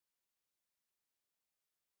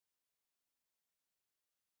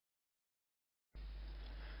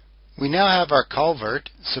We now have our culvert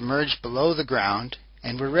submerged below the ground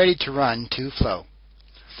and we're ready to run RoadFlow.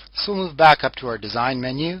 So we'll move back up to our design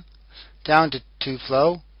menu, down to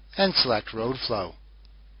RoadFlow, and select RoadFlow.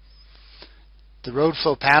 The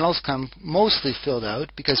RoadFlow panels come mostly filled out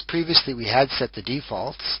because previously we had set the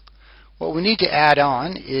defaults. What we need to add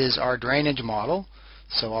on is our drainage model.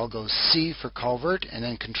 So I'll go C for culvert and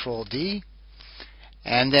then Control D.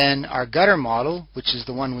 And then our gutter model, which is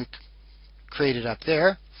the one we created up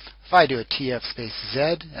there. If I do a TF space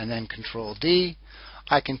Z and then Control D,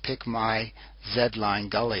 I can pick my Z-line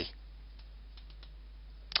gully.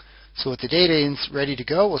 So with the data ready to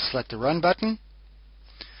go, we'll select the Run button.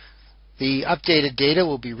 The updated data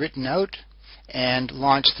will be written out and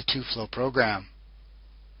launch the RoadFlow program.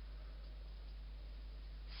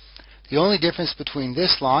 The only difference between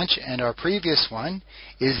this launch and our previous one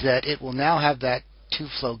is that it will now have that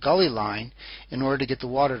RoadFlow gully line in order to get the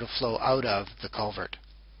water to flow out of the culvert.